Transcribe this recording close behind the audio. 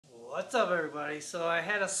What's up, everybody? So I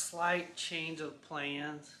had a slight change of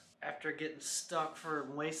plans after getting stuck for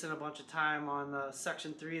wasting a bunch of time on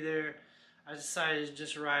section 3 there. I decided to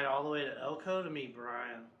just ride all the way to Elko to meet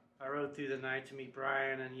Brian. I rode through the night to meet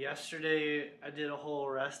Brian, and yesterday I did a whole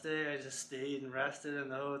rest day. I just stayed and rested in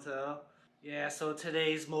the hotel. Yeah, so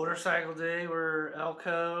today's motorcycle day. We're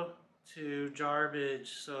Elko to Jarbidge,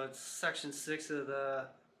 so it's section 6 of the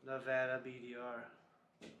Nevada BDR.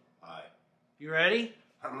 Hi. You ready?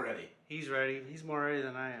 I'm ready. He's ready. He's more ready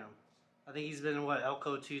than I am. I think he's been in, what,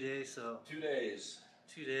 Elko 2 days, so... 2 days.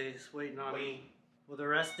 2 days, waiting on me. Well, the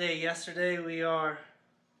rest day yesterday, we are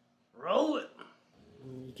rolling.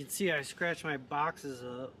 You can see I scratched my boxes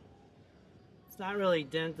up. It's not really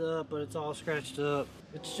dented up, but it's all scratched up.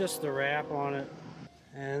 It's just the wrap on it.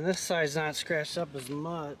 And this side's not scratched up as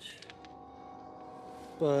much,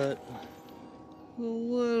 but a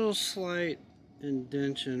little slight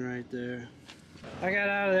indentation right there. I got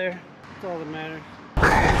out of there. That's all that matters.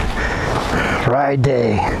 Ride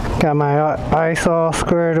day. Got my ice all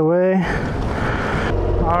squared away.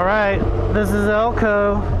 Alright, this is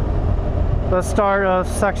Elko. The start of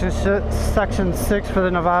section 6 for the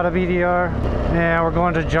Nevada BDR. And we're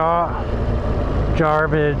going to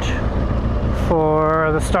Jarbidge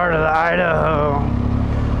for the start of the Idaho.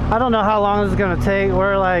 I don't know how long this is going to take.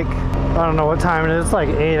 We're like, I don't know what time it is. It's like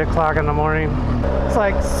 8 o'clock in the morning. It's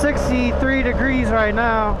like 63 degrees right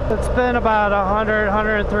now. It's been about 100,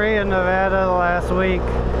 103 in Nevada the last week.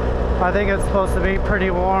 I think it's supposed to be pretty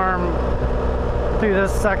warm through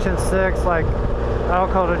this section 6, like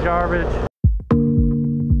Elko to Jarbidge.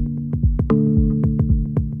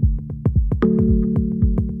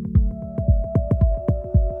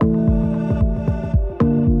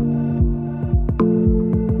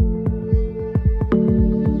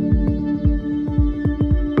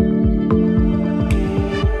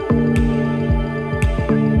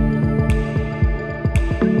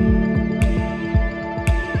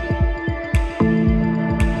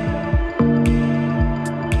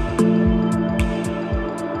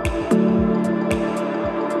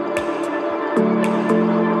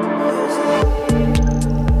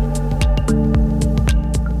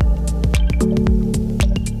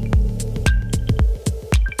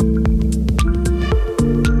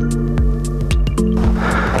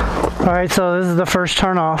 Alright, so this is the first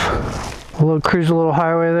turn off. We'll cruise a little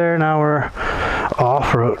highway there. Now we're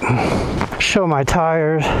off-road. Show my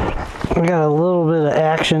tires. We got a little bit of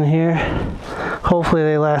action here. Hopefully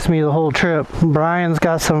they last me the whole trip. Brian's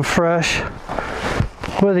got some fresh,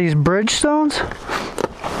 what are these, Bridgestones?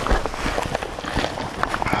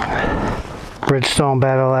 Bridgestone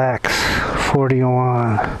Battle Axe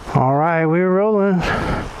 41. Alright, we're rolling.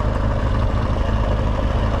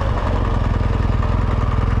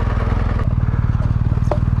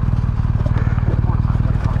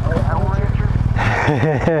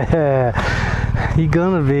 You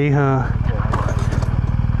gonna be, huh?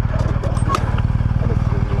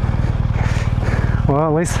 Well,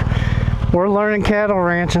 at least we're learning cattle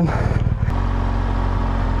ranching.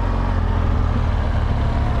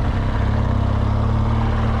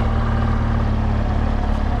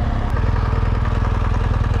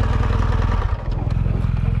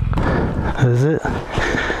 Is it?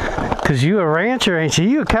 Cause you a rancher, ain't you?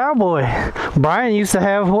 You a cowboy. Brian used to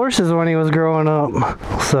have horses when he was growing up,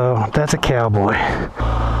 so that's a cowboy.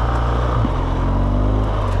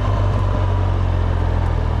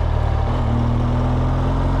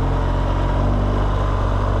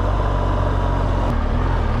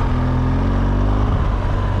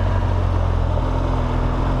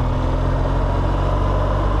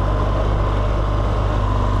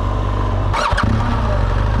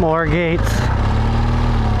 More gates.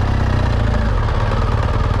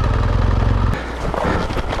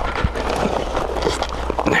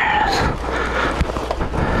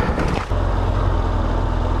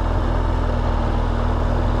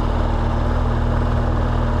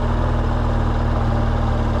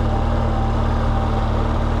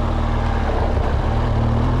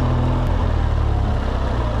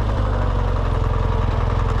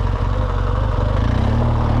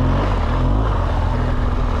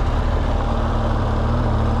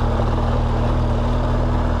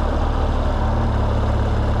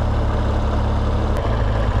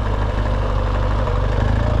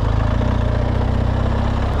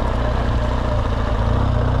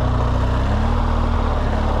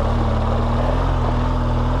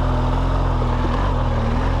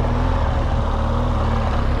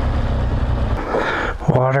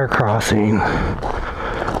 Water crossing.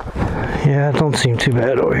 Yeah, it don't seem too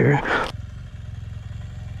bad over here.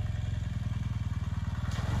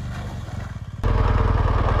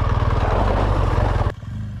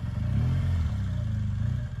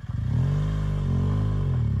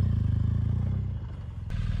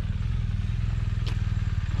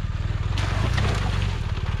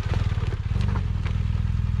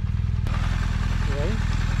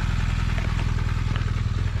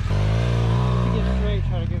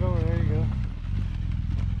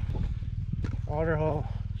 water hole.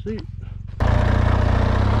 Sweet.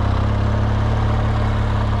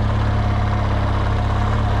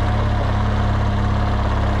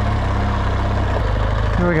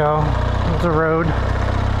 Here we go. There's a road.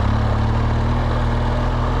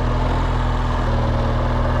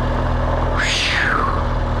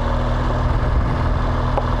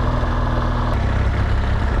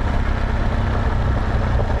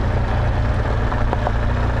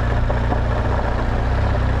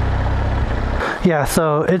 Yeah,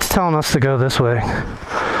 so it's telling us to go this way.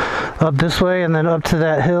 Up this way and then up to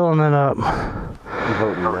that hill and then up. I'm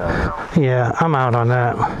voting no. Yeah, I'm out on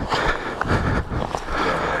that.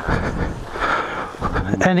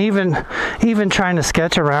 And even trying to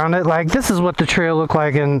sketch around it, like this is what the trail looked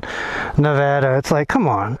like in Nevada. It's like, come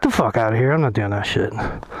on, get the fuck out of here. I'm not doing that shit.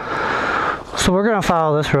 So we're gonna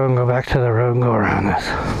follow this road and go back to the road and go around this.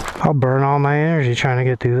 I'll burn all my energy trying to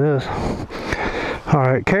get through this. All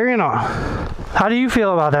right, carrying on. How do you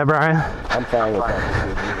feel about that, Brian? I'm fine with that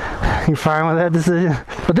decision. You fine with that decision?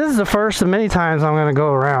 But this is the first of many times I'm gonna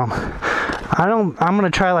go around. I'm gonna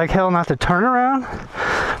try like hell not to turn around,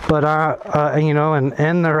 but you know, and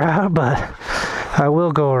end the route, but I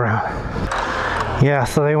will go around. Yeah,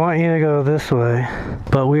 so they want you to go this way,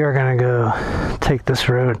 but we are gonna go take this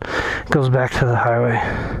road. It goes back to the highway.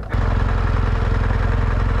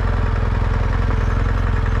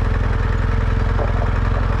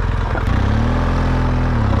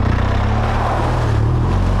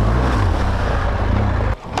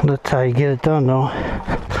 That's how you get it done though.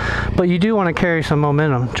 But you do want to carry some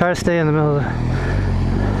momentum. Try to stay in the middle of the...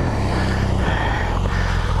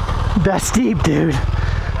 That's deep, dude.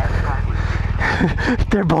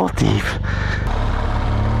 They're both deep.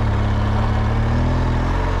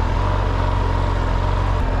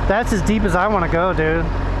 That's as deep as I want to go, dude.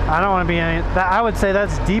 I don't want to be any... I would say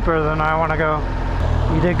that's deeper than I want to go.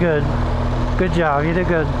 You did good. Good job. You did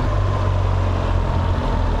good.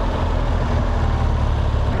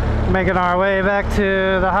 Making our way back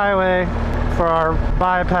to the highway for our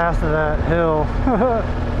bypass of that hill.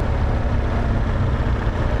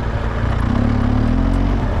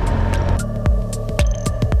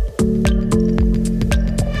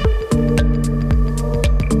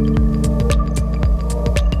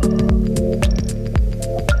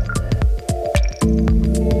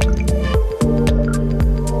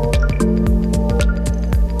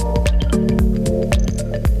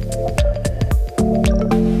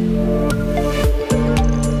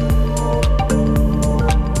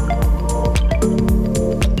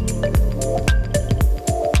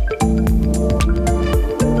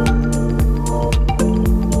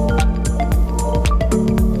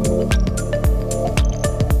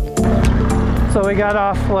 So we got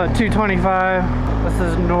off, what, 225. This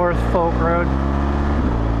is North Folk Road.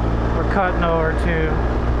 We're cutting over to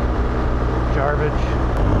Jarbidge.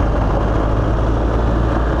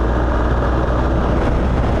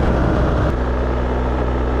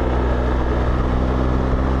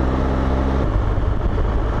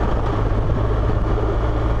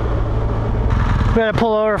 We had to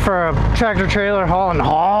pull over for a tractor trailer hauling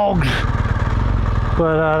hogs.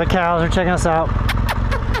 But the cows are checking us out.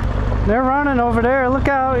 They're running over there. Look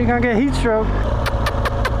out, you're gonna get heat stroke.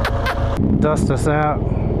 Dust us out.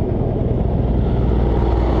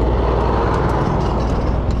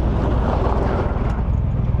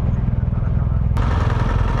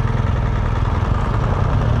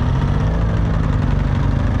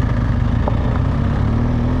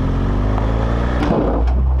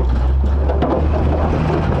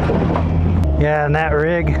 Yeah, and that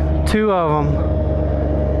rig, 2 of them.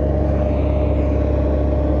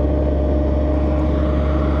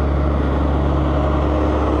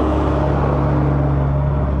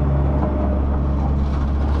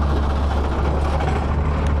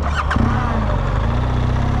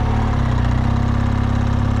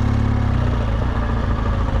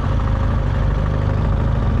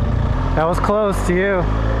 That was close to you.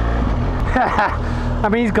 I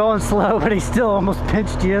mean, he's going slow, but he still almost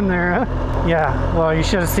pinched you in there, huh? Yeah, well, you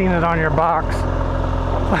should have seen it on your box.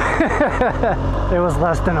 It was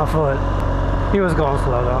less than a foot. He was going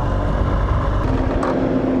slow, though.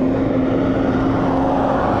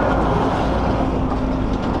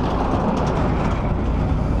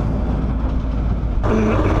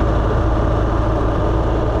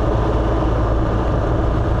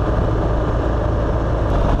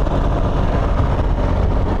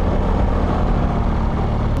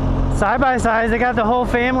 Side by sides, they got the whole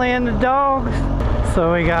family and the dogs.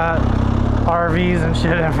 So we got RVs and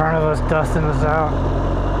shit in front of us dusting us out.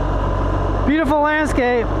 Beautiful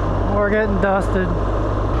landscape. We're getting dusted.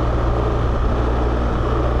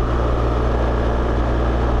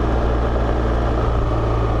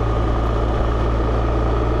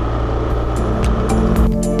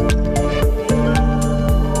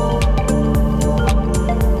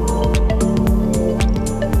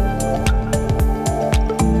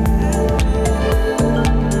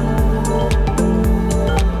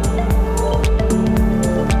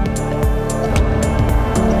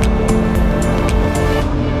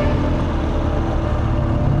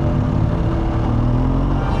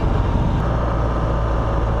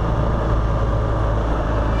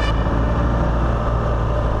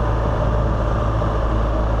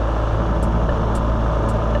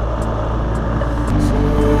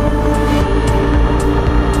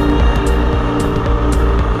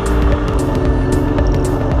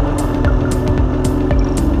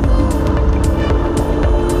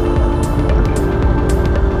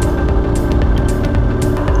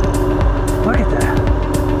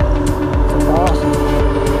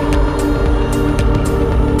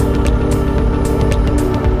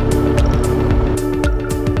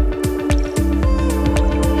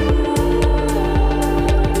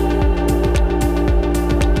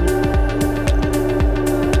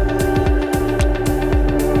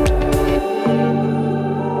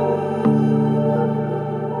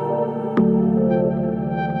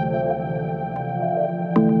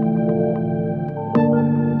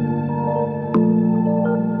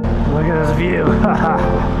 Look at this view.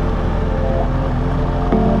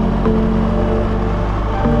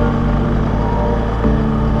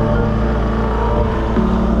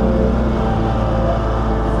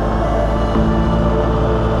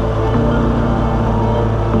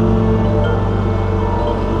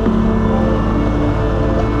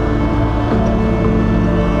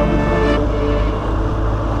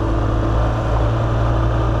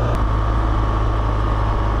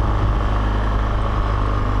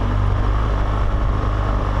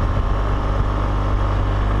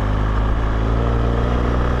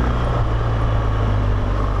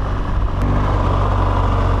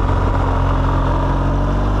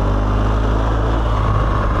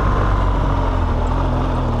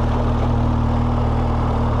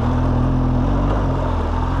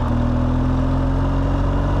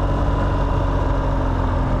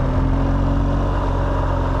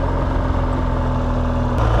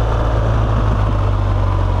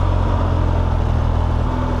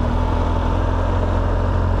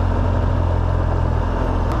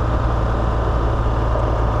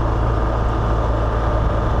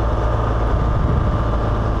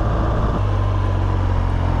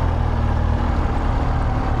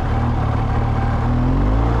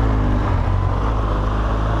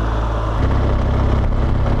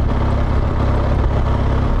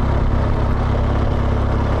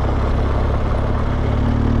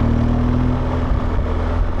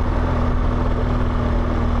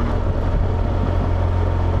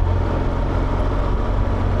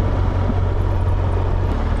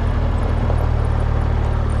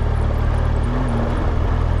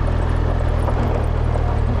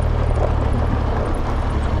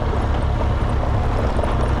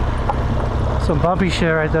 Some bumpy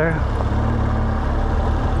shit right there.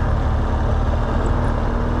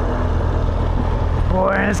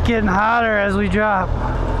 Boy, and it's getting hotter as we drop.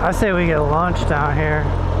 I say we get lunch down here.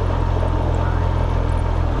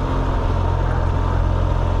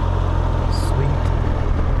 Sweet.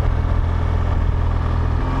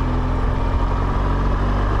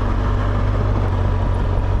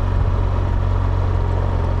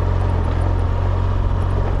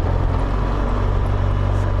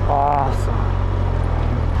 Awesome.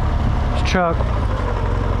 Truck.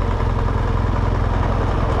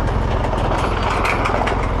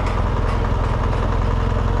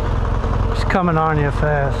 Just coming on you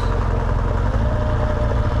fast.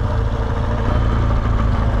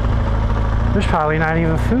 There's probably not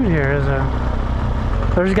even food here, is there?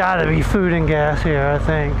 There's gotta be food and gas here, I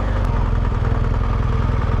think.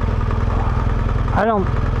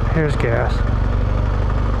 Here's gas,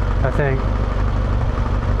 I think.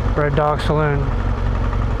 Red Dog Saloon.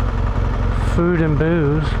 Food and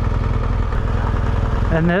booze.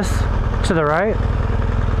 And this to the right.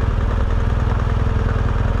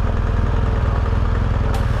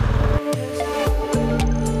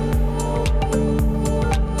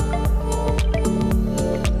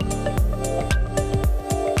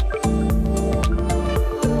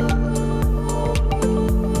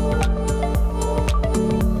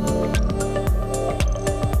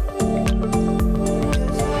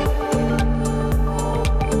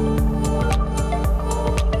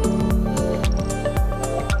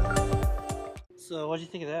 So what do you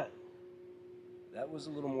think of that? That was a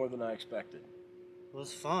little more than I expected. It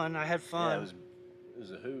was fun. I had fun. Yeah, it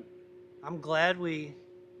was a hoot. I'm glad we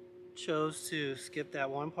chose to skip that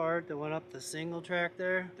one part that went up the single track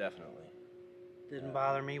there. Definitely. Didn't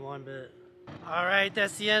bother me one bit. All right,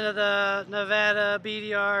 that's the end of the Nevada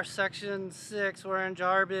BDR Section 6. We're in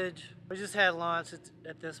Jarbidge. We just had lunch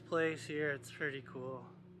at this place here. It's pretty cool.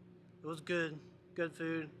 It was good. Good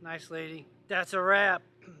food. Nice lady. That's a wrap.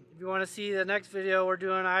 If you want to see the next video, we're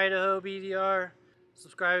doing Idaho BDR.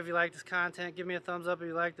 Subscribe if you like this content. Give me a thumbs up if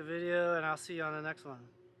you like the video, and I'll see you on the next one.